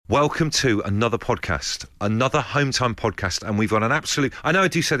Welcome to another podcast, another Home Time podcast, and we've got an absolute... I know I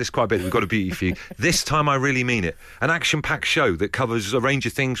do say this quite a bit, we've got a beauty for you. This time I really mean it. An action-packed show that covers a range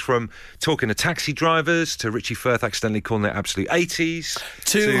of things from talking to taxi drivers, to Richie Firth accidentally calling it absolute 80s...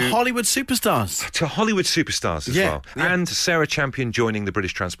 To Hollywood superstars. To Hollywood superstars as well. Yeah. And Sarah Champion joining the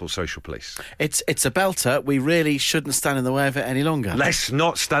British Transport Social Police. It's a belter. We really shouldn't stand in the way of it any longer. Let's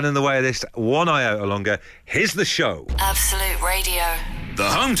not stand in the way of this one iota longer. Here's the show. Absolute Radio. The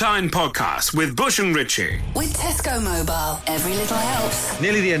Home Time Podcast with Bush and Richie. With Tesco Mobile, every little helps.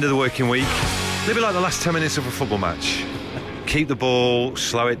 Nearly the end of the working week. A little bit like the last 10 minutes of a football match. Keep the ball,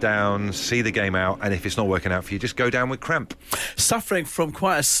 slow it down, see the game out, and if it's not working out for you, just go down with cramp. Suffering from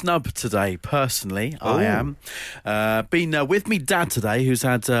quite a snub today, personally. Ooh. I am. Been with me dad today, who's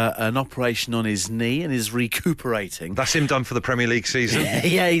had an operation on his knee and is recuperating. That's him done for the Premier League season?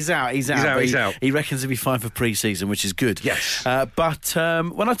 Yeah, he's out. He's out. He reckons he'll be fine for pre-season, which is good. Yes. But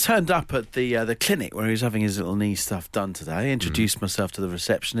when I turned up at the clinic where he was having his little knee stuff done today, I introduced myself to the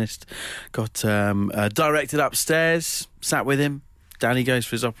receptionist, got directed upstairs, sat with him. Down he goes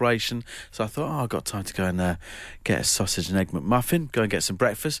for his operation. So I thought, I've got time to go and get a sausage and egg McMuffin, go and get some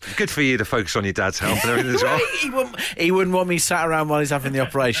breakfast. Good for you to focus on your dad's health and everything as well. He wouldn't want me sat around while he's having the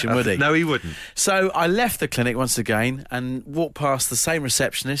operation, would he? No, he wouldn't. So I left the clinic once again and walked past the same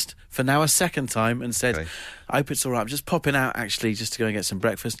receptionist for now a second time and said, I hope it's all right. I'm just popping out, actually, just to go and get some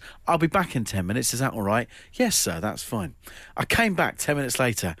breakfast. I'll be back in 10 minutes. Is that all right? Yes, sir, that's fine. I came back 10 minutes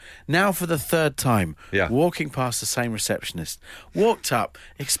later, now for the third time, walking past the same receptionist. Walked up,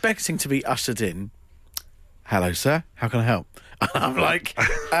 expecting to be ushered in. Hello, sir. How can I help? I'm like,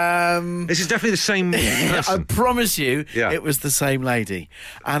 this is definitely the same person. I promise you, it was the same lady.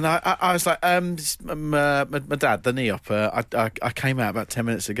 And I was like, my dad, the knee op, I came out about 10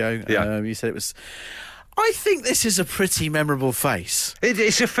 minutes ago. You said it was... I think this is a pretty memorable face.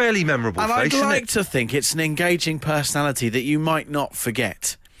 It's a fairly memorable face, and I'd like to think it's an engaging personality that you might not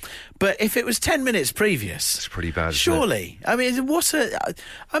forget. But if it was 10 minutes previous... It's pretty bad, surely. I mean, am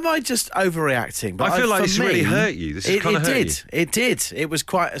I just overreacting? But I feel like this really hurt you. This kind of hurt you. It did. It was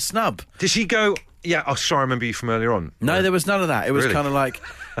quite a snub. Did she go... Yeah, sorry, I remember you from earlier on. No, there was none of that. It was kind of like,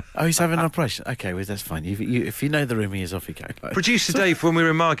 he's having an operation. Okay, well, that's fine. If you know the room he is, off you go. Producer Dave, when we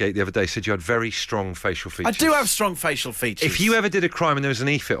were in Margate the other day, said you had very strong facial features. I do have strong facial features. If you ever did a crime and there was an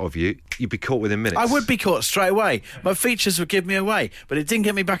e-fit of you, you'd be caught within minutes. I would be caught straight away. My features would give me away, but it didn't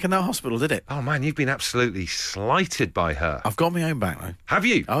get me back in that hospital, did it? Oh, man, you've been absolutely slighted by her. I've got my own back, though. Have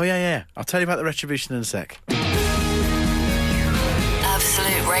you? Oh, yeah. I'll tell you about the retribution in a sec.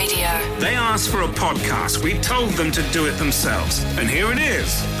 Absolute Radio. They asked for a podcast. We told them to do it themselves. And here it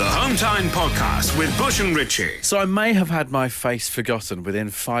is, the Home Time Podcast with Bush and Richie. So I may have had my face forgotten within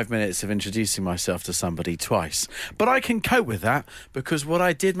 5 minutes of introducing myself to somebody twice. But I can cope with that because what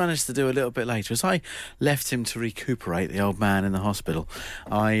I did manage to do a little bit later is I left him to recuperate, the old man in the hospital.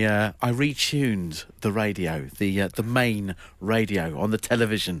 I retuned the radio, the main radio on the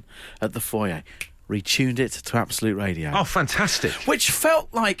television at the foyer. Retuned it to Absolute Radio. Oh, fantastic. Which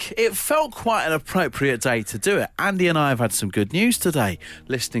felt quite an appropriate day to do it. Andy and I have had some good news today.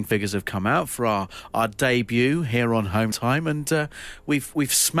 Listening figures have come out for our debut here on Home Time, and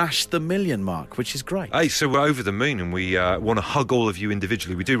we've smashed the 1 million mark, which is great. Hey, so we're over the moon, and we want to hug all of you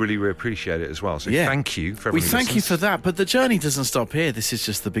individually. We do really appreciate it as well. So thank you for everything. We thank you for that, but the journey doesn't stop here. This is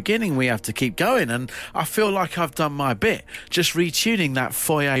just the beginning. We have to keep going, and I feel like I've done my bit, just retuning that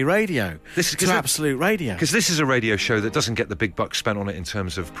foyer radio to Absolute Radio. Because this is a radio show that doesn't get the big bucks spent on it in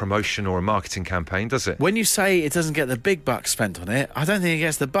terms of promotion or a marketing campaign, does it? When you say it doesn't get the big bucks spent on it, I don't think it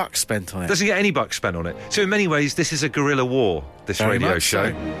gets the bucks spent on it. Doesn't get any bucks spent on it. So in many ways, this is a guerrilla war, this Very radio much show.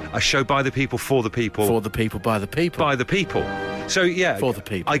 so. A show by the people, for the people. For the people, by the people. By the people. So, for the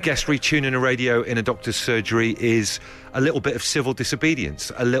people. I guess retuning a radio in a doctor's surgery is a little bit of civil disobedience,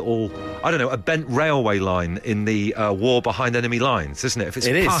 a little, I don't know, a bent railway line in the war behind enemy lines, isn't it? If it's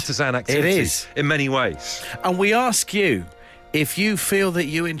partisan activity. It is. In many ways. And we ask you, if you feel that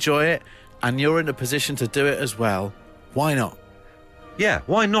you enjoy it and you're in a position to do it as well, why not? Yeah,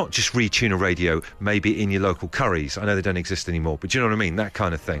 why not just retune a radio, maybe in your local Currys? I know they don't exist anymore, but do you know what I mean? That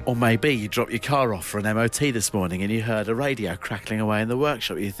kind of thing. Or maybe you dropped your car off for an MOT this morning and you heard a radio crackling away in the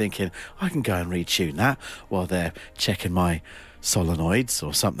workshop. You're thinking, I can go and retune that while they're checking my solenoids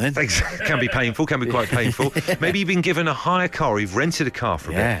or something. Can be painful, can be quite painful. Maybe you've been given a hire car or you've rented a car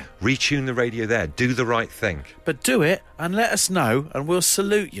for a bit. Retune the radio there. Do the right thing. But do it and let us know and we'll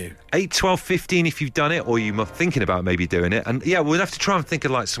salute you. 8, 12, 15 if you've done it or you're thinking about maybe doing it. And we'll have to try and think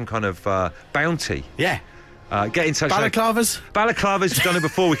of like some kind of bounty. Yeah. Get in touch. Balaclavas? Balaclavas, we've done it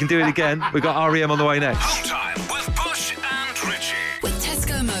before, we can do it again. We've got REM on the way next. Home Time with Bush and Richie. With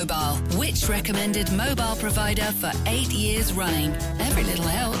Tesco Mobile. Mobile, Which recommended mobile provider for 8 years running. Every little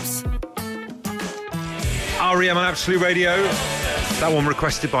helps. REM on Absolute Radio. That one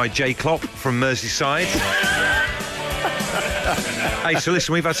requested by Jay Klopp from Merseyside. Hey, so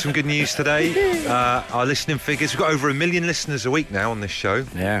listen, we've had some good news today. Our listening figures, we've got over 1 million listeners a week now on this show,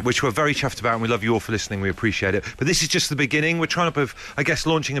 which we're very chuffed about, and we love you all for listening. We appreciate it. But this is just the beginning. We're trying to, I guess,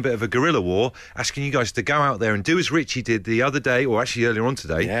 launching a bit of a guerrilla war, asking you guys to go out there and do as Richie did the other day, or actually earlier on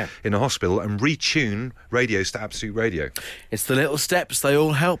today, in the hospital, and retune radios to Absolute Radio. It's the little steps. They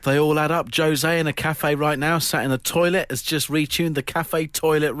all help. They all add up. Jose in a cafe right now, sat in the toilet, has just retuned the cafe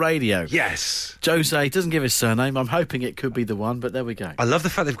toilet radio. Yes. Jose doesn't give his surname. I'm hoping it could be the one, but there we go. I love the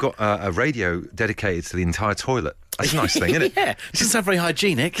fact they've got a radio dedicated to the entire toilet. That's a nice thing, isn't it? Yeah, it doesn't sound very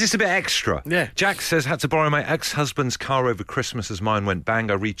hygienic. Just a bit extra. Yeah. Jack says, had to borrow my ex-husband's car over Christmas as mine went bang.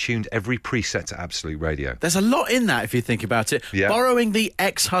 I retuned every preset to Absolute Radio. There's a lot in that if you think about it. Yeah. Borrowing the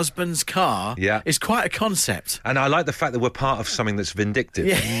ex-husband's car is quite a concept. And I like the fact that we're part of something that's vindictive.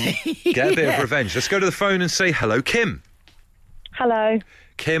 Yeah. Get a bit of revenge. Let's go to the phone and say hello, Kim. Hello.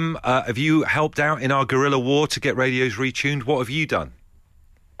 Kim, have you helped out in our guerrilla war to get radios retuned? What have you done?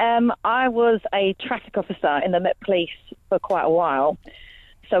 I was a traffic officer in the Met Police for quite a while.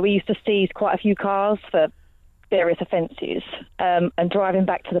 So we used to seize quite a few cars for various offences. And driving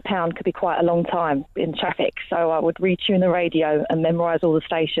back to the pound could be quite a long time in traffic. So I would retune the radio and memorise all the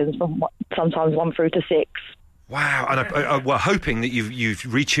stations from sometimes 1 through to 6. Wow. And we're hoping that you've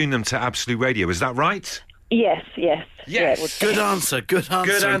retuned them to Absolute Radio. Is that right? Yes. Yes. Yeah, Good answer. Good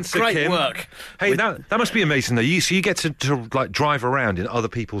answer. Great Kim. work. Hey, that must be amazing though. So you get to like drive around in other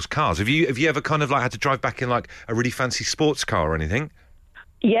people's cars. Have you ever kind of like had to drive back in like a really fancy sports car or anything?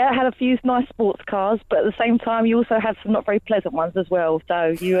 Yeah, I had a few nice sports cars, but at the same time, you also have some not very pleasant ones as well.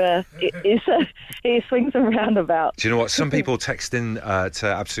 So it swings and roundabouts. Do you know what? Some people text in to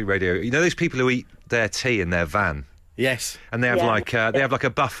Absolute Radio. You know those people who eat their tea in their van? Yes. And they have like a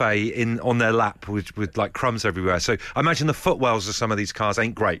buffet on their lap with like crumbs everywhere. So I imagine the footwells of some of these cars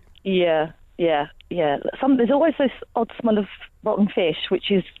ain't great. Yeah. There's always this odd smell of rotten fish, which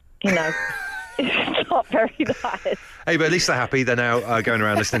is, it's not very nice. Hey, but at least they're happy. They're now going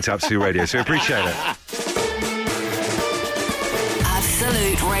around listening to Absolute Radio, so we appreciate it.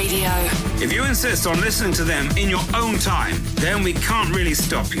 Absolute Radio. If you insist on listening to them in your own time, then we can't really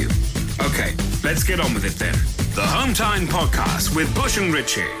stop you. Okay, let's get on with it then. The Home Time Podcast with Bush and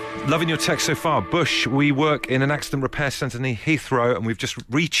Richie. Loving your text so far. Bush, we work in an accident repair centre near Heathrow, and we've just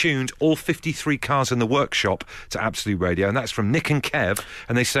retuned all 53 cars in the workshop to Absolute Radio, and that's from Nick and Kev,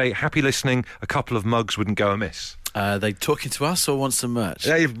 and they say, happy listening, a couple of mugs wouldn't go amiss. They talking to us or want some merch?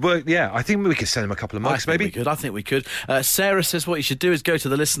 Yeah, I think we could send them a couple of mugs, maybe. I think we could. Sarah says what you should do is go to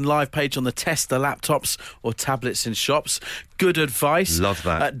the Listen Live page on the Tester laptops or tablets in shops. Good advice. Love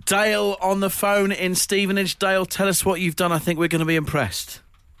that. Dale on the phone in Stevenage. Dale, tell us what you've done. I think we're going to be impressed.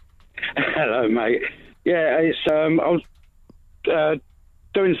 Hello, mate. Yeah, it's I was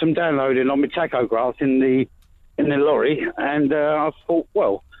doing some downloading on my tachograph in the lorry, and I thought,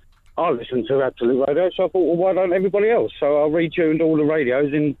 well, I listen to Absolute Radio, so I thought, well, why don't everybody else? So I retuned all the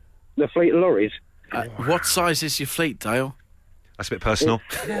radios in the fleet of lorries. What size is your fleet, Dale? That's a bit personal.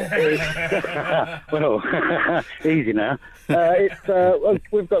 Well, easy now.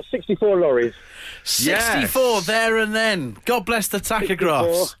 We've got 64 lorries. 64 there and then. God bless the tachographs.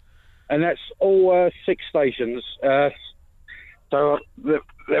 64, and that's all 6 stations. So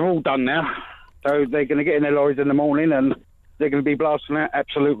they're all done now. So they're going to get in their lorries in the morning and they're going to be blasting out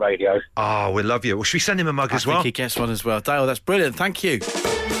Absolute Radio. Oh, we love you. Well, should we send him a mug as well? I think he gets one as well. Dale, that's brilliant. Thank you.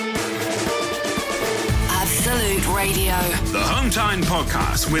 Absolute Radio. The Home Time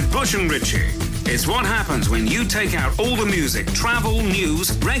Podcast with Bush and Richie. It's what happens when you take out all the music, travel,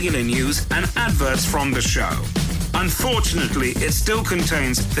 news, regular news, and adverts from the show. Unfortunately, it still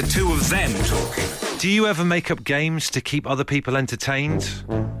contains the two of them talking. Do you ever make up games to keep other people entertained?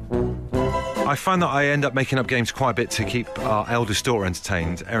 I find that I end up making up games quite a bit to keep our eldest daughter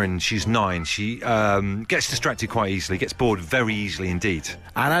entertained. Erin, she's 9. She gets distracted quite easily, gets bored very easily indeed.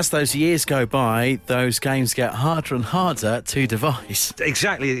 And as those years go by, those games get harder and harder to devise.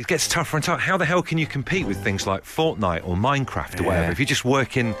 Exactly, it gets tougher and tougher. How the hell can you compete with things like Fortnite or Minecraft or whatever if you're just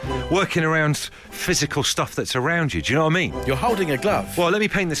working around physical stuff that's around you? Do you know what I mean? You're holding a glove. Well, let me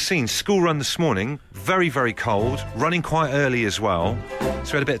paint the scene. School run this morning, very, very cold, running quite early as well.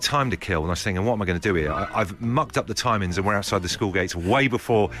 So we had a bit of time to kill, and I was thinking, what am I going to do here? I've mucked up the timings and we're outside the school gates way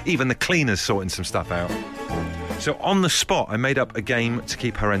before even the cleaners sorting some stuff out. So on the spot, I made up a game to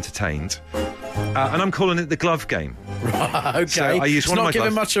keep her entertained, and I'm calling it the glove game. Right, okay. So I use it's one of not my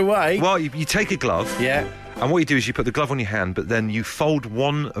giving gloves. much away. Well, you take a glove, yeah, And what you do is you put the glove on your hand, but then you fold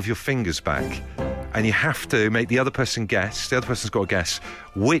one of your fingers back, and you have to make the other person guess. The other person's got to guess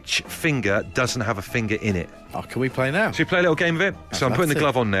which finger doesn't have a finger in it. Oh, can we play now? Should we play a little game of it? So I'm putting the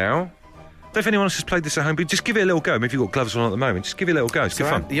glove on now. I don't know if anyone else has played this at home, but just give it a little go. Maybe you've got gloves on at the moment. Just give it a little go. It's good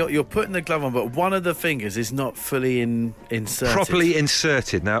fun. You're putting the glove on, but one of the fingers is not fully inserted. Properly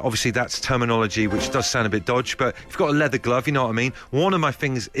inserted. Now, obviously, that's terminology which does sound a bit dodgy, but if you've got a leather glove, you know what I mean. One of my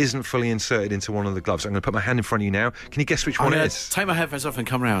fingers isn't fully inserted into one of the gloves. I'm going to put my hand in front of you now. Can you guess which one it is? Take my headphones off and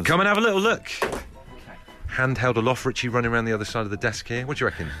come round. Come and have a little look. Hand held aloft, Richie running around the other side of the desk here. What do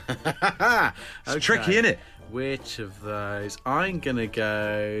you reckon? It's tricky, isn't it? Which of those? I'm going to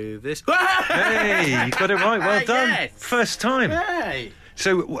go this. Hey, you got it right. Well done. Yes. First time. Hey.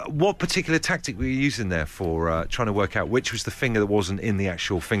 So what particular tactic were you using there for trying to work out which was the finger that wasn't in the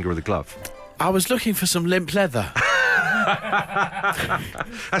actual finger of the glove? I was looking for some limp leather.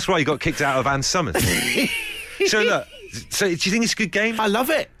 That's why you got kicked out of Ann Summers. So look, do you think it's a good game? I love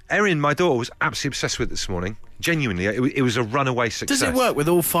it. Erin, my daughter, was absolutely obsessed with it this morning. Genuinely, it was a runaway success. Does it work with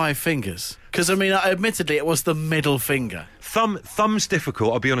all 5 fingers? Because, I mean, admittedly, it was the middle finger. Thumb's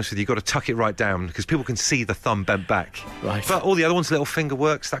difficult, I'll be honest with you. You've got to tuck it right down because people can see the thumb bent back. Right. But all the other ones, little finger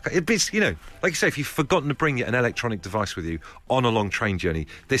works. It's, you know, like you say, if you've forgotten to bring an electronic device with you on a long train journey,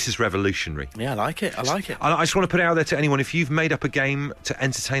 this is revolutionary. Yeah, I like it. I just want to put it out there to anyone, if you've made up a game to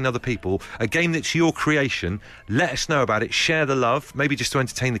entertain other people, a game that's your creation, let us know about it. Share the love, maybe just to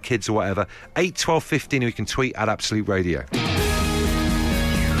entertain the kids or whatever. 8, 12, 15, you can tweet at Absolute Radio.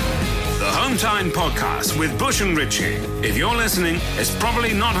 The Home Time Podcast with Bush and Richie. If you're listening, it's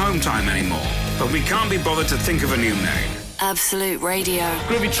probably not Home Time anymore, but we can't be bothered to think of a new name. Absolute Radio.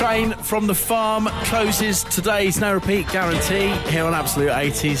 Groovy Train from the Farm closes today's no repeat guarantee here on Absolute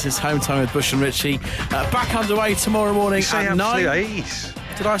 80s. It's Home Time with Bush and Richie. Back underway tomorrow morning at 9. Absolute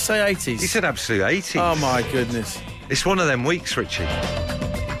 80s. Did I say 80s? You said Absolute 80s. Oh my goodness. It's one of them weeks, Richie.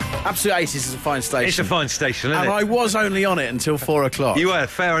 Absolute 80s is a fine station. It's a fine station, isn't and it? I was only on it until 4 o'clock. You were,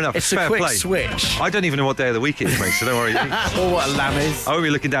 fair enough. It's fair a quick play. switch. I don't even know what day of the week it is, mate, so don't worry. Oh, what a lamb is. I won't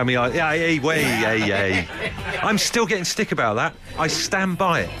be looking down my eye. Yeah. I'm still getting stick about that. I stand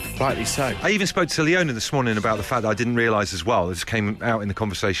by it. Rightly so. I even spoke to Leona this morning about the fact that I didn't realise as well, this came out in the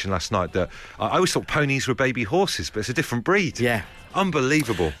conversation last night, that I always thought ponies were baby horses, but it's a different breed. Yeah.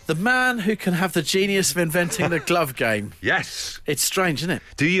 Unbelievable. The man who can have the genius of inventing the glove game. Yes. It's strange, isn't it?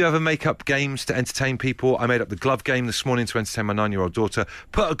 Do you ever make up games to entertain people? I made up the glove game this morning to entertain my 9-year-old daughter.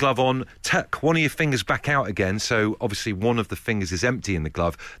 Put a glove on, tuck one of your fingers back out again, so obviously one of the fingers is empty in the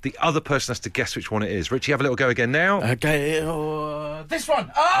glove. The other person has to guess which one it is. Richie, have a little go again now. Okay, this one.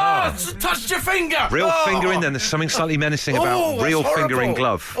 Touched your finger. Real finger in there. There's something slightly menacing about real finger in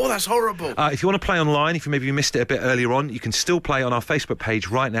glove. Oh, that's horrible. If you want to play online, if you maybe missed it a bit earlier on, you can still play on our Facebook page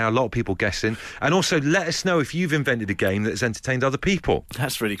right now. A lot of people guessing. And also let us know if you've invented a game that has entertained other people.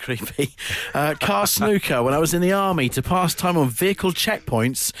 That's really creepy. Car snooker. When I was in the army, to pass time on vehicle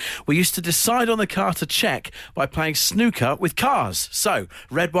checkpoints, we used to decide on the car to check by playing snooker with cars. So,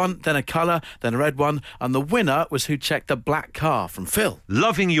 red one, then a colour, then a red one, and the winner was who checked the black car, from Phil.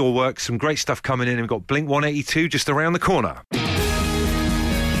 Loving your work. Some great stuff coming in. We've got Blink 182 just around the corner.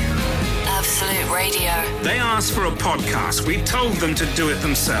 Absolute Radio. They asked for a podcast. We told them to do it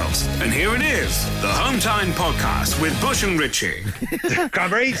themselves. And here it is, the Home Time Podcast with Bush and Richie.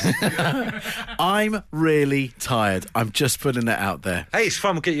 Come on, I'm really tired. I'm just putting it out there. Hey, it's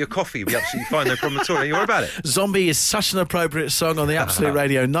fun. We'll get you a coffee. You'll be absolutely fine. No problem at all. Don't you worry about it. Zombie is such an appropriate song on the Absolute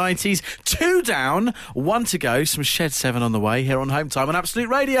Radio 90s. 2 down, 1 to go. Some Shed 7 on the way here on Home Time on Absolute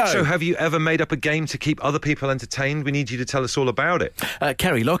Radio. So have you ever made up a game to keep other people entertained? We need you to tell us all about it.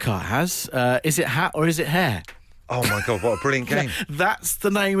 Kerry Lockhart has. Is it hat or is it hair? Oh, my God, what a brilliant game. That's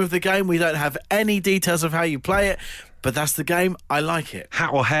the name of the game. We don't have any details of how you play it, but that's the game. I like it.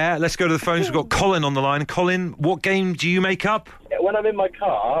 Hat or hair? Let's go to the phones. We've got Colin on the line. Colin, what game do you make up? When I'm in my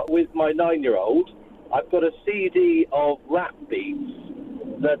car with my 9-year-old, I've got a CD of rap beats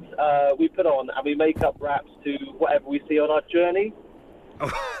that we put on, and we make up raps to whatever we see on our journey.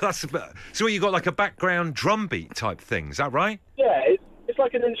 Oh, that's so you got like a background drum beat type thing, is that right? Yeah, it's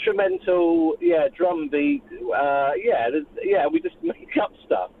like an instrumental, drum beat. We just make up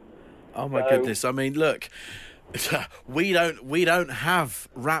stuff. Oh my goodness! I mean, look, we don't have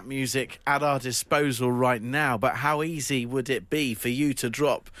rap music at our disposal right now. But how easy would it be for you to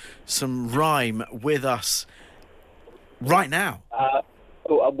drop some rhyme with us right now?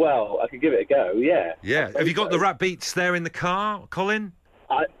 Well, I could give it a go. Yeah. Yeah. Have you got the rap beats there in the car, Colin?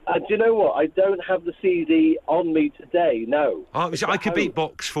 Do you know what? I don't have the CD on me today, no. Oh, so I could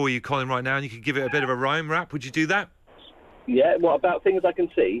beatbox for you, Colin, right now, and you could give it a bit of a rhyme rap. Would you do that? Yeah, what about things I can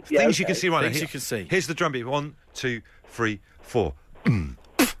see? Yeah, Things you can see right Things now. you can see. Here's the drum beat. 1, 2, 3, 4.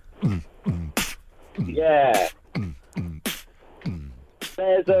 Yeah.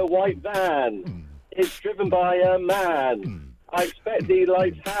 There's a white van. It's driven by a man. I expect he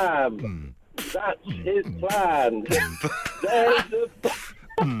likes ham. That's his plan. There's a...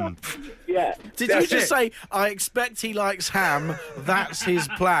 Yeah. Did you just say, I expect he likes ham, that's his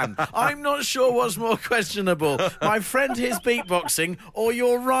plan? I'm not sure what's more questionable, my friend his beatboxing or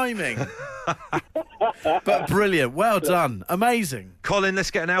your rhyming. But brilliant, well done, amazing. Colin, let's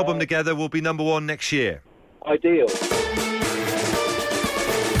get an album together. We'll be number 1 next year. Ideal.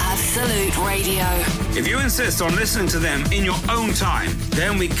 Absolute Radio. If you insist on listening to them in your own time,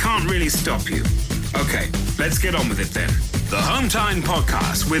 then we can't really stop you. Okay, let's get on with it then. The Home Time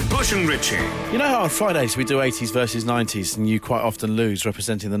Podcast with Bush and Richie. You know how on Fridays we do 80s versus 90s and you quite often lose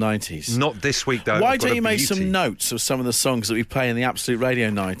representing the 90s? Not this week, though. Why I've got don't a you make beauty. some notes of some of the songs that we play in the Absolute Radio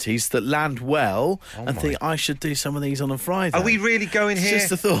 90s that land well and think I should do some of these on a Friday? Are we really going It's here?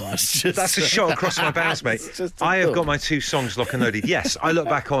 just a thought. It's just That's a shot across my bows, mate. It's just a I have thought. got my 2 songs lock and loaded. Yes, I look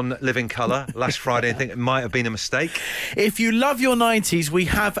back on Living Colour last Friday and think it might have been a mistake. If you love your 90s, we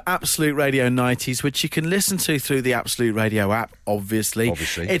have Absolute Radio 90s, which you can listen to through the Absolute Radio app, obviously.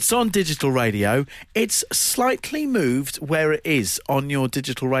 It's on digital radio. It's slightly moved where it is on your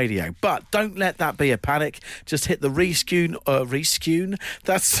digital radio. But don't let that be a panic. Just hit the reskewn.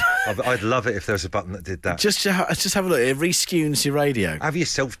 That's... I'd love it if there was a button that did that. just have a look. It reskews your radio. Have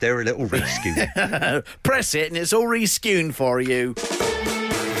yourself there a little rescue. Press it and it's all reskewn for you.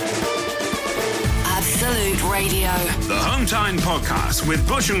 Absolute Radio. The Home Time Podcast with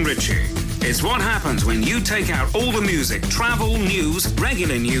Bush and Richie. It's what happens when you take out all the music, travel, news,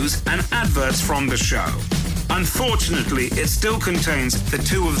 regular news, and adverts from the show. Unfortunately, it still contains the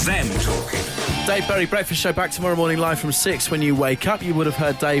 2 of them talking. Dave Berry, Breakfast Show, back tomorrow morning live from 6 when you wake up. You would have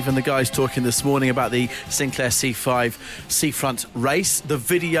heard Dave and the guys talking this morning about the Sinclair C5 Seafront race. The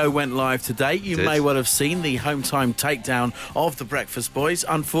video went live today. You may well have seen the home time takedown of the Breakfast Boys.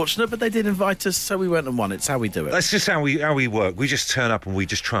 Unfortunate, but they did invite us, so we went and won. It's how we do it. That's just how we work. We just turn up and we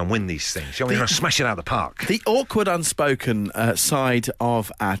just try and win these things. You know, we try to smash it out of the park. The awkward, unspoken side of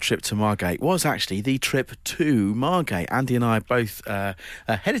our trip to Margate was actually the trip to Margate. Andy and I both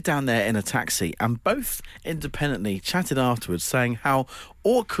headed down there in a taxi and both independently chatted afterwards saying how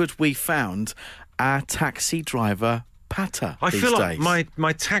awkward we found our taxi driver patter I these feel days. like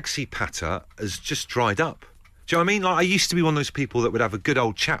my taxi patter has just dried up. Do you know what I mean? Like, I used to be one of those people that would have a good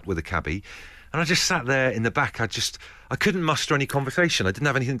old chat with a cabbie, and I just sat there in the back. I couldn't muster any conversation. I didn't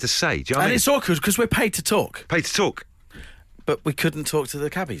have anything to say. Do you know what I mean? it's awkward because we're paid to talk, Paid to talk. but we couldn't talk to the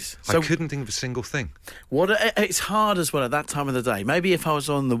cabbies. I couldn't think of a single thing. It's hard as well at that time of the day. Maybe if I was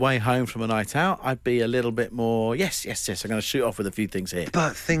on the way home from a night out, I'd be a little bit more, yes, I'm going to shoot off with a few things here.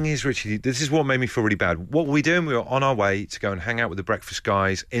 But thing is, Richie, this is what made me feel really bad. What were we doing? We were on our way to go and hang out with the Breakfast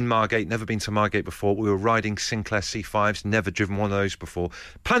guys in Margate. Never been to Margate before. We were riding Sinclair C5s. Never driven one of those before.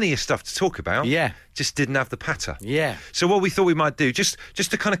 Plenty of stuff to talk about. Yeah. Just didn't have the patter. Yeah. So what we thought we might do, just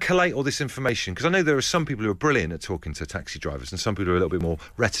to kind of collate all this information, because I know there are some people who are brilliant at talking to taxi drivers and some people who are a little bit more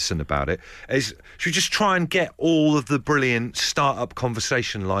reticent about it, is should we just try and get all of the brilliant start-up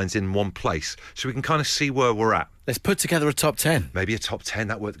conversation lines in one place so we can kind of see where we're at? Let's put together a top 10. Maybe a top 10.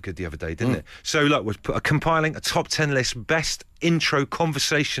 That worked good the other day, didn't it? So, look, we're compiling a top 10 list, best intro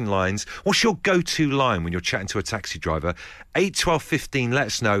conversation lines. What's your go-to line when you're chatting to a taxi driver? 8, 12, 15, let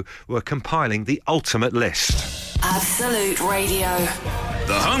us know. We're compiling the ultimate list. Absolute Radio.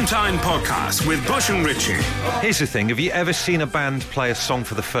 The Home Time Podcast with Bush and Richie. Here's the thing. Have you ever seen a band play a song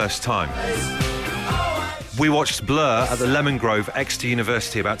for the first time? We watched Blur at the Lemon Grove, Exeter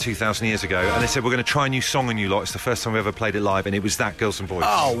University, about 2,000 years ago, and they said, we're going to try a new song on you lot. It's the first time we ever played it live, and it was that, Girls and Boys.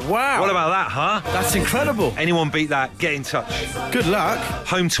 Oh, wow. What about that, huh? That's incredible. Anyone beat that? Get in touch. Good luck.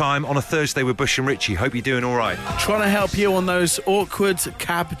 Home Time on a Thursday with Bush and Richie. Hope you're doing all right. Trying to help you on those awkward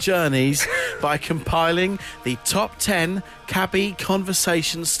cab journeys by compiling the top 10 cabbie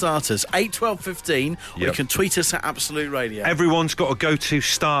conversation starters. 8, 12, 15. Or you can tweet us at Absolute Radio. Everyone's got a go-to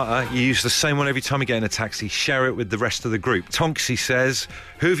starter. You use the same one every time you get in a taxi. Share it with the rest of the group. Tonksy says,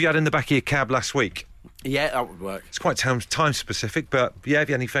 who have you had in the back of your cab last week? Yeah, that would work. It's quite time specific, but yeah, if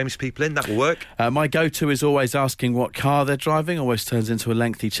you had any famous people in, that will work. My go-to is always asking what car they're driving. Always turns into a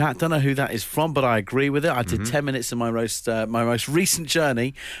lengthy chat. Don't know who that is from, but I agree with it. I did 10 minutes in my most recent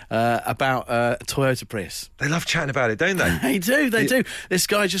journey about Toyota Prius. They love chatting about it, don't they? They do. This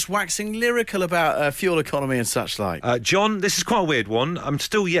guy just waxing lyrical about fuel economy and such like. John, this is quite a weird one. I'm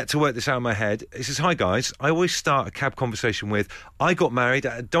still yet to work this out in my head. He says, hi guys, I always start a cab conversation with, I got married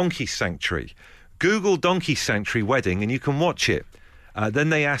at a donkey sanctuary. Google Donkey Sanctuary Wedding and you can watch it. Then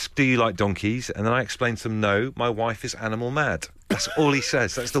they ask, do you like donkeys? And then I explain to them, no, my wife is animal mad. That's all he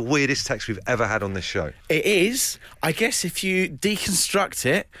says. That's the weirdest text we've ever had on this show. It is. I guess if you deconstruct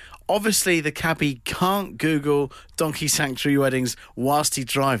it, obviously the cabbie can't Google Donkey Sanctuary Weddings whilst he's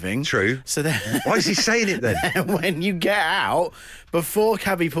driving. True. So then, why is he saying it then? When you get out, before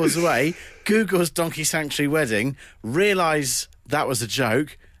cabbie pulls away, Googles Donkey Sanctuary Wedding, realise that was a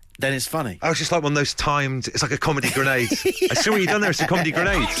joke, then it's funny. Oh, it's just like one of those timed... It's like a comedy grenade. I see what you've done there. It's a comedy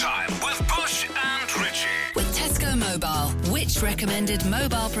grenade. Time with Bush and Richie. With Tesco Mobile, which recommended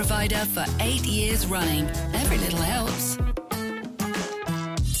mobile provider for 8 years running. Every little helps.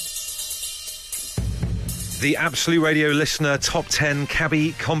 The Absolute Radio listener top 10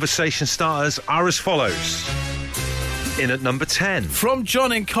 cabbie conversation starters are as follows. In at number 10. From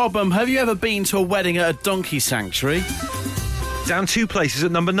John in Cobham, have you ever been to a wedding at a donkey sanctuary? Down 2 places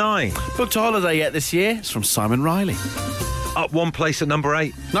at number 9. Booked a holiday yet this year? It's from Simon Riley. Up 1 place at number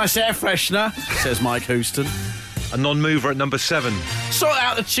 8. Nice air freshener, says Mike Houston. A non-mover at number 7. Sort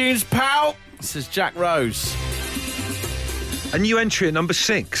out the tunes, pal, says Jack Rose. A new entry at number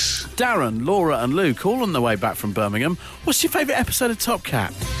 6. Darren, Laura and Luke, all on the way back from Birmingham. What's your favourite episode of Top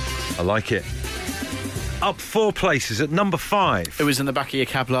Cat? I like it. Up 4 places at number 5. It was in the back of your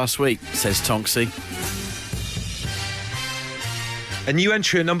cab last week, says Tonksy. A new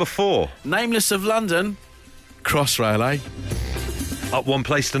entry at number 4. Nameless of London, Crossrail, eh? Up 1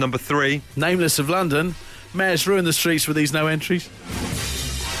 place to number 3. Nameless of London, Mayor's ruined the streets with these no entries.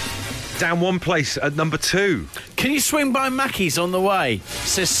 Down 1 place at number 2. Can you swing by Mackey's on the way?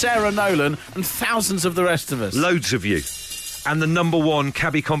 Says Sarah Nolan and thousands of the rest of us. Loads of you. And the number 1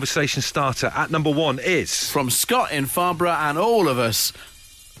 cabbie conversation starter at number 1 is... From Scott in Farnborough and all of us.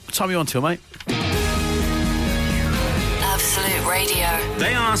 What time are you on till, mate? Absolute Radio.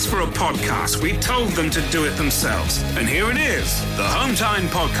 They asked for a podcast. We told them to do it themselves. And here it is, the Home Time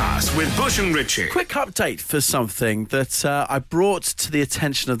Podcast with Bush and Richie. Quick update for something that I brought to the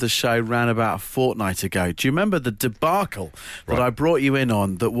attention of the show round about a fortnight ago. Do you remember the debacle that I brought you in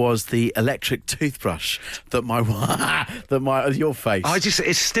on that was the electric toothbrush that your face?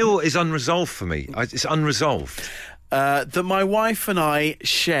 It still is unresolved for me. It's unresolved. That my wife and I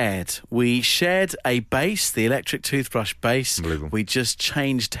shared. We shared a base, the electric toothbrush base. Unbelievable. We just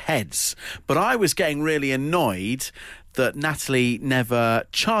changed heads. But I was getting really annoyed that Natalie never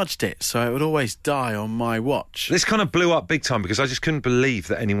charged it, so it would always die on my watch. This kind of blew up big time because I just couldn't believe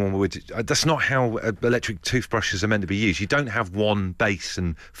that anyone would... That's not how electric toothbrushes are meant to be used. You don't have one base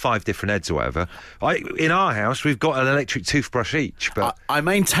and 5 different heads or whatever. In our house, we've got an electric toothbrush each, but... I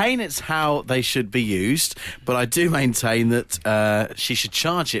maintain it's how they should be used, but I do maintain that she should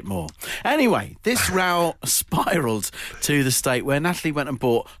charge it more. Anyway, this row spiralled to the state where Natalie went and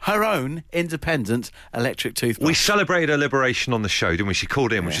bought her own independent electric toothbrush. We celebrated her liberation on the show, didn't we? She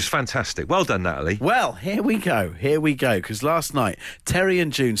called in, which is fantastic. Well done, Natalie. Well, here we go, because last night, Terry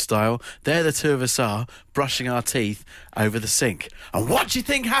and June style, there the two of us are, brushing our teeth over the sink. And what do you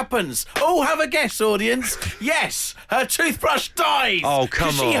think happens? Oh, have a guess, audience. Yes, her toothbrush died. Oh, come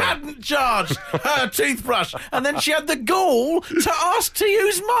on. She hadn't charged her toothbrush, and then she had the gall to ask to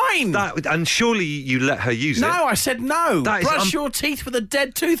use mine. And surely you let her use it? No, I said no. That is Brush your teeth with a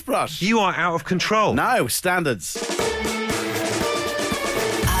dead toothbrush. You are out of control. No, standards.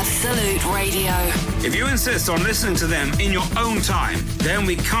 Absolute Radio. If you insist on listening to them in your own time, then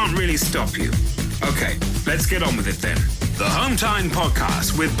we can't really stop you. Okay, let's get on with it then. The Home Time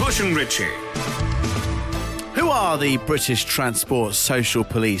Podcast with Bush and Richie. Who are the British Transport Social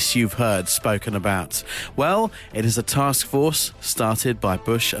Police you've heard spoken about? Well, it is a task force started by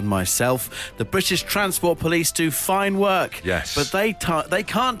Bush and myself. The British Transport Police do fine work. Yes. But they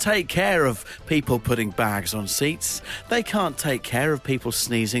can't take care of people putting bags on seats. They can't take care of people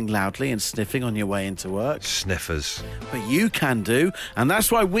sneezing loudly and sniffing on your way into work. Sniffers. But you can do, and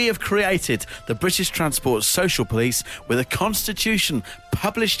that's why we have created the British Transport Social Police with a constitution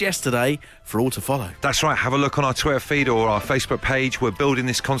published yesterday for all to follow. That's right. Have a look on our Twitter feed or our Facebook page. We're building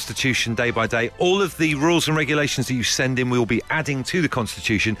this constitution day by day. All of the rules and regulations that you send in, we will be adding to the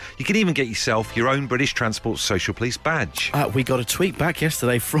constitution. You can even get yourself your own British Transport Social Police badge. We got a tweet back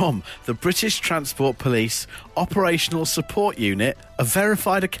yesterday from the British Transport Police Operational Support Unit, a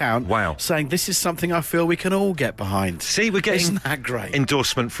verified account. Wow. Saying this is something I feel we can all get behind. See, we're getting Isn't that great?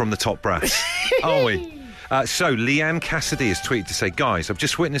 endorsement from the top brass, aren't we? So Leanne Cassidy has tweeted to say, guys, I've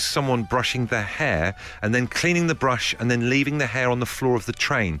just witnessed someone brushing their hair and then cleaning the brush and then leaving the hair on the floor of the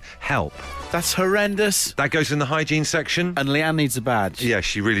train. Help. That's horrendous. That goes in the hygiene section. And Leanne needs a badge. Yeah,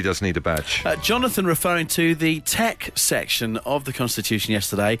 she really does need a badge. Jonathan referring to the tech section of the Constitution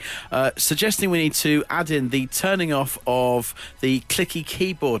yesterday, suggesting we need to add in the turning off of the clicky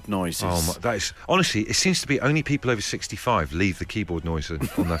keyboard noises. Oh, that is honestly, it seems to be only people over 65 leave the keyboard noise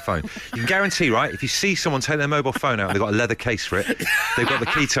on their phone. You can guarantee, right, if you see someone take their mobile phone out and they've got a leather case for it, they've got the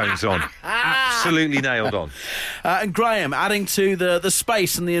keytones on. Absolutely nailed on. And Graham adding to the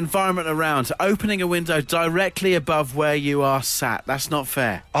space and the environment around, opening a window directly above where you are sat. That's not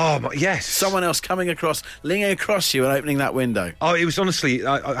fair. Oh, yes. Someone else coming across, leaning across you and opening that window. Oh, it was honestly,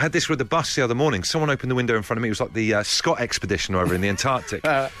 I had this with the bus the other morning. Someone opened the window in front of me. It was like the Scott expedition over in the Antarctic.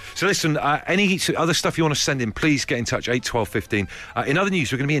 So listen, any other stuff you want to send in, please get in touch, 8 12 15. In other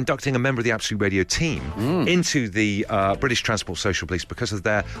news, we're going to be inducting a member of the Absolute Radio team into the British Transport Social Police because of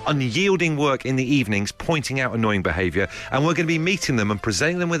their unyielding work in the evenings, pointing out annoying behaviour, and we're going to be meeting them and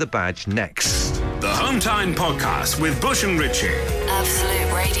presenting them with a badge next. The Home Time Podcast with Bush and Richie.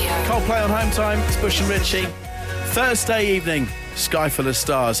 Absolute Radio. Coldplay on Home Time, it's Bush and Richie. Thursday evening, sky full of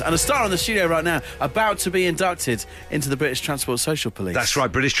stars. And a star in the studio right now, about to be inducted into the British Transport Social Police. That's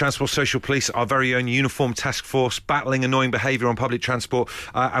right, British Transport Social Police, our very own uniformed task force, battling annoying behaviour on public transport.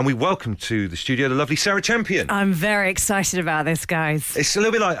 And we welcome to the studio the lovely Sarah Champion. I'm very excited about this, guys. It's a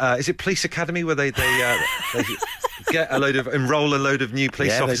little bit like, is it Police Academy, where they enrol a load of new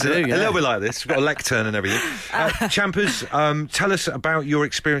police officers? They do, yeah. A little bit like this. We've got a lectern and everything. Champers, tell us about your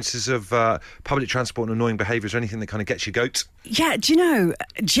experiences of public transport and annoying behaviour. Is there anything that kind of gets you goat? Yeah, do you know,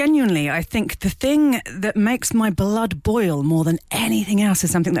 genuinely, I think the thing that makes my blood boil more than anything else is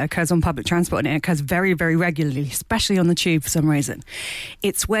something that occurs on public transport, and it occurs very, very regularly, especially on the tube for some reason.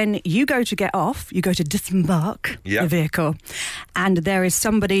 It's when you go to get off, you go to disembark the vehicle, and there is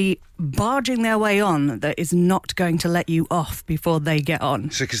somebody barging their way on that is not going to let you off before they get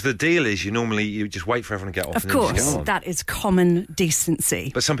on. So, because the deal is you just wait for everyone to get off. Of and course, then you just get on. that is common decency.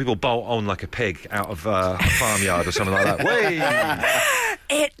 But some people bolt on like a pig out of a farmyard or something like that. Way!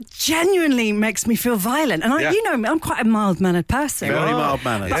 It genuinely makes me feel violent. And you know me, I'm quite a mild-mannered person. Very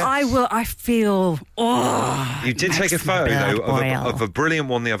mild-mannered. But I feel... You did take a photo, though, of a brilliant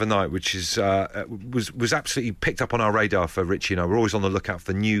one the other night, which is was absolutely picked up on our radar for Richie and I. We're always on the lookout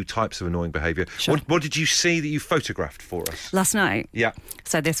for new types of annoying behaviour. Sure. What did you see that you photographed for us? Last night? Yeah.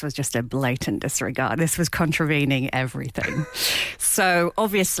 So this was just a blatant disregard. This was contravening everything. So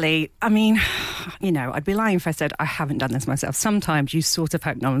obviously, I mean, you know, I'd be lying if I said I haven't done this myself. Sometimes you sort of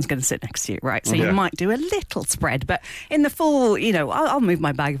hope no one's going to sit next to you, right? So you might do a little spread, but in the full, you know, I'll move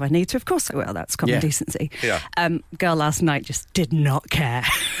my bag if I need to. Of course I will. That's common decency. Yeah. Girl last night just did not care.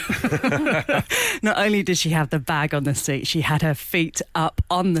 Not only did she have the bag on the seat, she had her feet up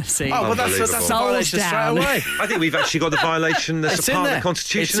on the seat. Oh, well, that's a violation straight away. I think we've actually got the violation that's a part of the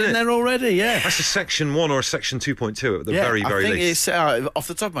Constitution. It's in there already, yeah. That's a Section 1 or a Section 2.2 at the very, very least. I think it's, off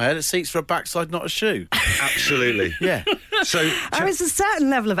the top of my head, it seats for a backside, not a shoe. Absolutely. Yeah. So there was a certain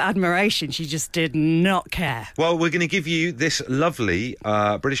level of admiration. She just did not care. Well, we're going to give you this lovely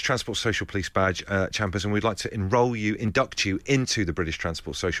British Transport Social Police badge, Champers, and we'd like to induct you into the British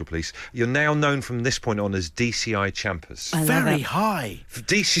Transport Social Police. You're now known from this point on as DCI Champers. Very high.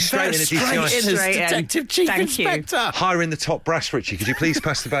 DC straight in a DCI. Straight in as Detective Chief Inspector. Higher in the top brass, Richie. Could you please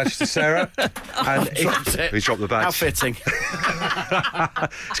pass the badge to Sarah? And he's dropped the badge. How fitting.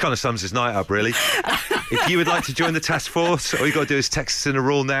 This kind of sums his night up, really. If you would like to join the task force, all you got to do is text us in a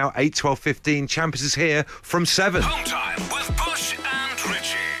rule now, 8 12 15. Champers is here from 7. Home Time with Bush and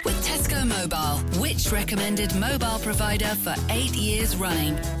Richie. With Tesco Mobile, which recommended mobile provider for 8 years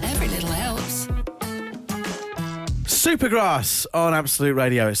running. Every little helps. Supergrass on Absolute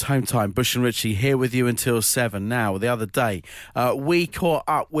Radio. It's Home Time. Bush and Richie here with you until 7. Now, the other day, we caught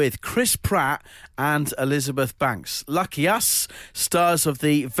up with Chris Pratt and Elizabeth Banks. Lucky us, stars of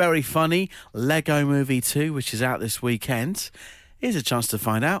the very funny Lego Movie 2, which is out this weekend. Here's a chance to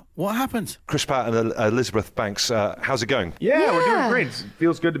find out what happened. Chris Pratt and Elizabeth Banks, how's it going? Yeah, we're doing great. It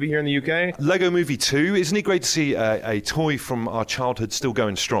feels good to be here in the UK. Lego Movie 2, isn't it great to see a toy from our childhood still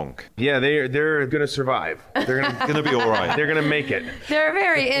going strong? Yeah, they're going to survive. They're going to be all right. They're going to make it. They're a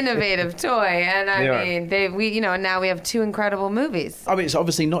very innovative toy, and now we have 2 incredible movies. I mean, it's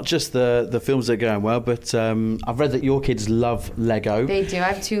obviously not just the films that are going well, but I've read that your kids love Lego. They do.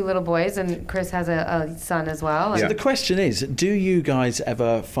 I have 2 little boys, and Chris has a son as well. So the question is, do you you guys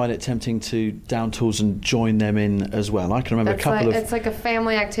ever find it tempting to down tools and join them in as well? I can remember It's like a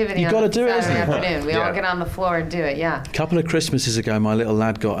family activity. You've got to do it, isn't it? Saturday afternoon. We all get on the floor and do it. Yeah. A couple of Christmases ago, my little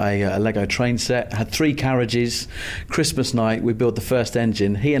lad got a Lego train set, had 3 carriages. Christmas night, we built the first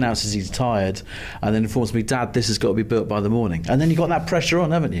engine. He announces he's tired and then informs me, Dad, this has got to be built by the morning. And then you got that pressure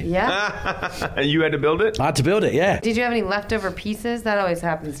on, haven't you? Yeah. And you had to build it? I had to build it, yeah. Did you have any leftover pieces? That always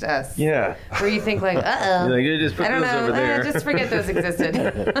happens to us. Yeah. Where you think like, uh-oh. Like, you just put I don't those know. over there. Just forget those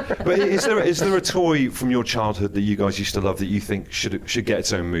existed. But is there a toy from your childhood that you guys used to love that you think should get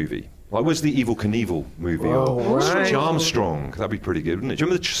its own movie? Like, was the Evel Knievel movie? Or Stretch Armstrong? That'd be pretty good, wouldn't it? Do you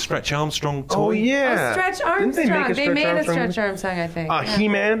remember the Stretch Armstrong toy? Oh, yeah. Stretch Armstrong. They made a Stretch movie? Armstrong, I think.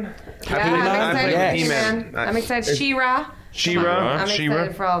 He-Man? I'm excited for He-Man. I'm excited. She-Ra. I'm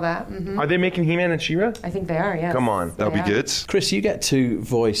excited for all that. Mm-hmm. Are they making He-Man and She-Ra? I think they are, yes. Come on. That'll be good. Chris, you get to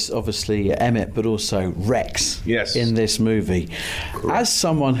voice, obviously, Emmett, but also Rex in this movie. Cool. As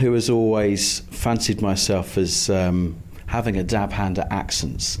someone who has always fancied myself as having a dab hand at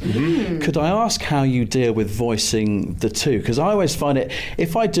accents, could I ask how you deal with voicing the two? Because I always find it,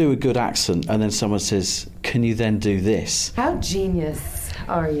 if I do a good accent and then someone says, can you then do this? How genius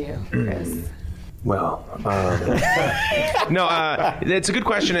are you, Chris? Well, no, it's a good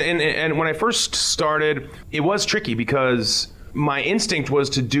question. And when I first started, it was tricky because my instinct was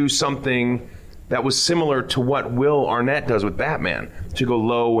to do something that was similar to what Will Arnett does with Batman, to go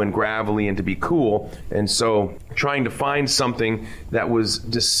low and gravelly and to be cool. And so trying to find something that was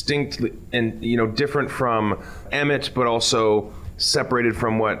distinctly and, different from Emmett, but also separated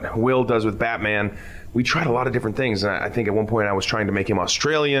from what Will does with Batman. We tried a lot of different things, and I think at one point I was trying to make him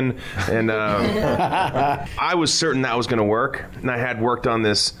Australian, and I was certain that was going to work. And I had worked on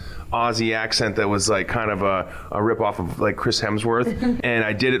this Aussie accent that was like kind of a rip-off of like Chris Hemsworth, and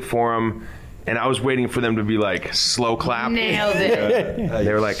I did it for him. And I was waiting for them to be like slow clap. Nailed it.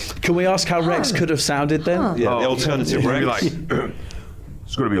 They were like, can we ask how Rex could have sounded then? Yeah, the alternative Rex. Like, it's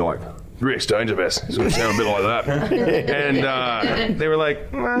going to be like Rex Dangerous. It's going to sound a bit like that. And they were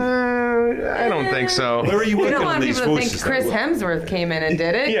like, I don't think so. Where are you working don't on want these people to voices? think Chris Hemsworth came in and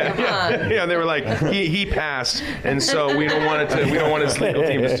did it. Come on. Yeah, they were like, he passed, and so we don't want his legal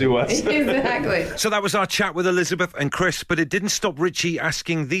team to sue us. Exactly. So that was our chat with Elizabeth and Chris, but it didn't stop Richie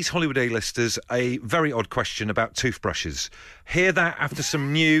asking these Hollywood A-listers a very odd question about toothbrushes. Hear that after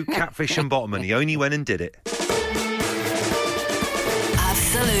some new Catfish and Bottom, he only went and did it.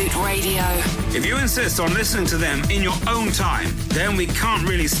 Absolute Radio. If you insist on listening to them in your own time, then we can't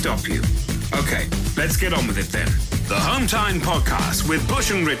really stop you. Okay, let's get on with it then. The Home Time Podcast with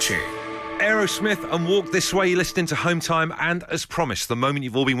Bush and Richie. Aerosmith and Walk This Way, you're listening to Home Time, and as promised, the moment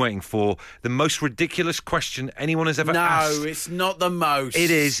you've all been waiting for, the most ridiculous question anyone has ever asked. No, it's not the most. It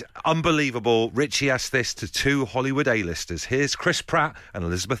is unbelievable. Richie asked this to 2 Hollywood A-listers. Here's Chris Pratt and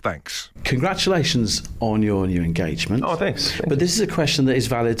Elizabeth Banks. Congratulations on your new engagement. Oh, thanks. But this is a question that is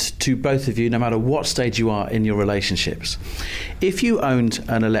valid to both of you, no matter what stage you are in your relationships. If you owned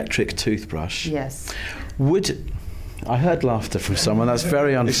an electric toothbrush, yes, would... I heard laughter from someone. That's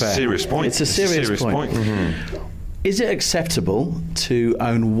very unfair. It's a serious point. It's a serious point. Mm-hmm. Is it acceptable to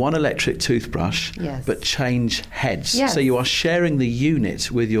own one electric toothbrush but change heads? Yes. So you are sharing the unit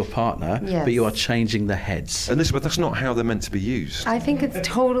with your partner, yes, but you are changing the heads. Elizabeth, that's not how they're meant to be used. I think it's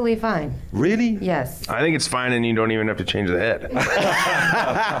totally fine. Really? Yes. I think it's fine, and you don't even have to change the head.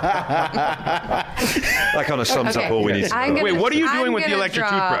 That kind of sums up all we need to know. Wait, what are you doing with the electric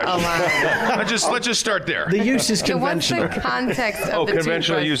toothbrush? Let's just start there. The use is conventional. What's the context of the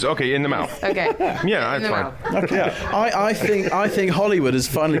conventional toothbrush? use. Okay, in the mouth. Okay. Yeah, that's fine. Okay. I think Hollywood has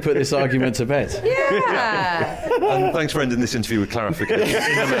finally put this argument to bed. Yeah. And thanks for ending this interview with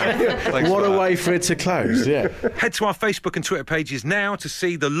clarification. What a way for it to close, yeah. Head to our Facebook and Twitter pages now to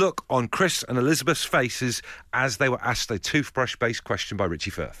see the look on Chris and Elizabeth's faces as they were asked a toothbrush-based question by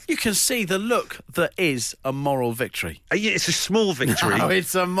Richie Firth. You can see the look that is a moral victory. Yeah, it's a small victory. No,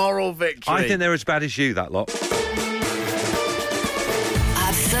 it's a moral victory. I think they're as bad as you, that lot.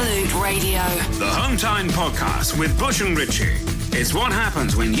 Absolute Radio. The Home Time Podcast with Bush and Richie. It's what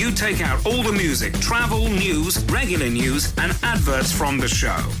happens when you take out all the music, travel, news, regular news, and adverts from the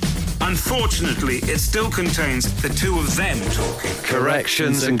show. Unfortunately, it still contains the 2 of them talking.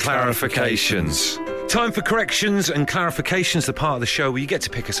 Corrections and clarifications. Time for corrections and clarifications, the part of the show where you get to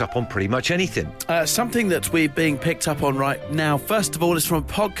pick us up on pretty much anything. Something that we're being picked up on right now, first of all, is from a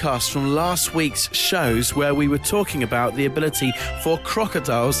podcast from last week's shows where we were talking about the ability for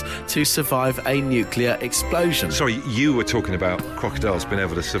crocodiles to survive a nuclear explosion. Sorry, you were talking about crocodiles being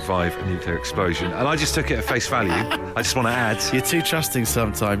able to survive a nuclear explosion, and I just took it at face value. I just want to add. You're too trusting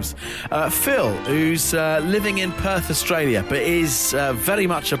sometimes. Phil, who's living in Perth, Australia, but is very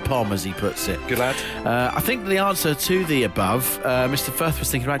much a POM, as he puts it. Good lad. I think the answer to the above, Mr. Firth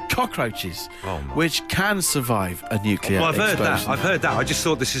was thinking about cockroaches, which can survive a nuclear explosion. I've heard that. I just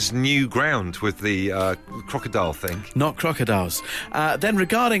thought this is new ground with the crocodile thing. Not crocodiles. Then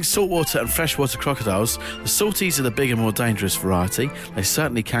regarding saltwater and freshwater crocodiles, the salties are the bigger, more dangerous variety. They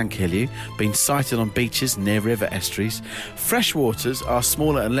certainly can kill you. Been sighted on beaches near river estuaries. Freshwaters are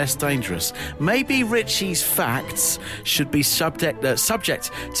smaller and less dangerous. Maybe Richie's facts should be subject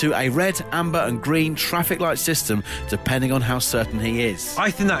to a red, amber and green traffic light system, depending on how certain he is.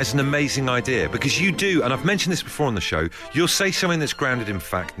 I think that is an amazing idea, because you do, and I've mentioned this before on the show, you'll say something that's grounded in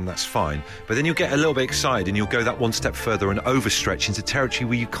fact, and that's fine, but then you'll get a little bit excited and you'll go that one step further and overstretch into territory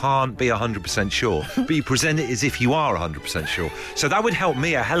where you can't be 100% sure, but you present it as if you are 100% sure. So that would help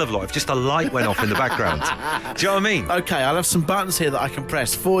me a hell of a lot if just a light went off in the background. Do you know what I mean? OK, I'll have some buttons here that I can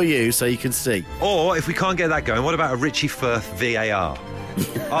press for you so you can see. Or, if we can't get that going, what about a Richie Firth VAR?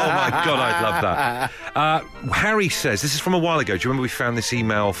 Oh my God, I'd love that. Harry says, this is from a while ago. Do you remember we found this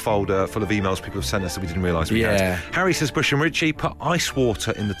email folder full of emails people have sent us that we didn't realise we had? Harry says, Bush and Richie, put ice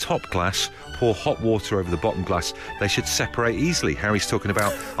water in the top glass, pour hot water over the bottom glass. They should separate easily. Harry's talking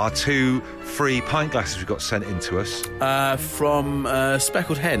about our 2 free pint glasses we got sent in to us. From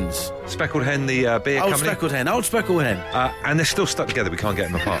Speckled Hens. Speckled Hen, the beer company. Old Speckled Hen. And they're still stuck together. We can't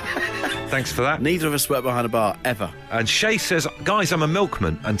get them apart. Thanks for that. Neither of us work behind a bar, ever. And Shay says, guys, I'm a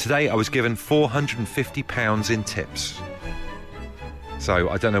milkman, and today I was given £450 in tips. So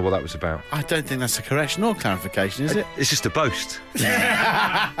I don't know what that was about. I don't think that's a correction or clarification, is it? It's just a boast.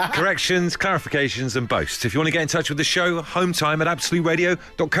 Corrections, clarifications and boasts. If you want to get in touch with the show, hometime at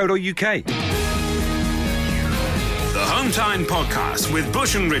absoluteradio.co.uk. The Home Time Podcast with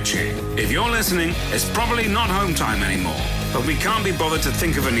Bush and Richie. If you're listening, it's probably not Home Time anymore, but we can't be bothered to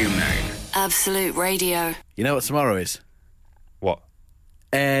think of a new name. Absolute Radio. You know what tomorrow is? What?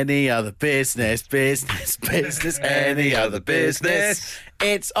 Any other business, any other business.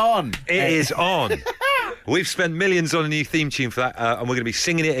 It's on. It is on. We've spent millions on a new theme tune for that, and we're going to be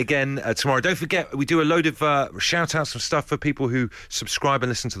singing it again tomorrow. Don't forget, we do a load of shout-outs and stuff for people who subscribe and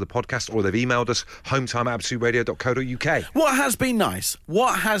listen to the podcast, or they've emailed us, hometime@absoluteradio.co.uk. What has been nice,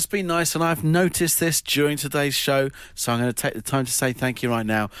 and I've noticed this during today's show, so I'm going to take the time to say thank you right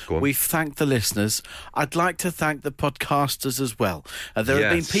now. We've thanked the listeners. I'd like to thank the podcasters as well. There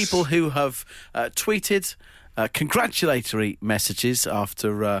have been people who have tweeted congratulatory messages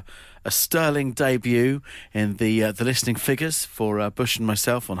after a sterling debut in the listening figures for Bush and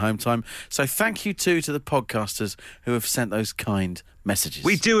myself on Home Time. So thank you to the podcasters who have sent those kind messages.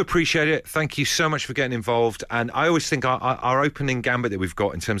 We do appreciate it. Thank you so much for getting involved. And I always think our opening gambit that we've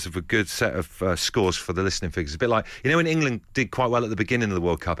got in terms of a good set of scores for the listening figures is a bit like, you know, when England did quite well at the beginning of the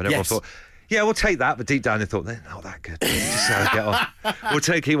World Cup and everyone thought, yeah, we'll take that, but deep down they thought, they're not that good. Just how to get on. We'll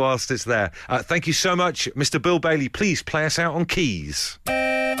take it whilst it's there. Thank you so much. Mr. Bill Bailey, please play us out on keys.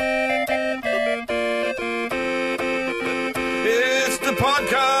 It's the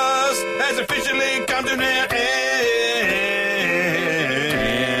podcast.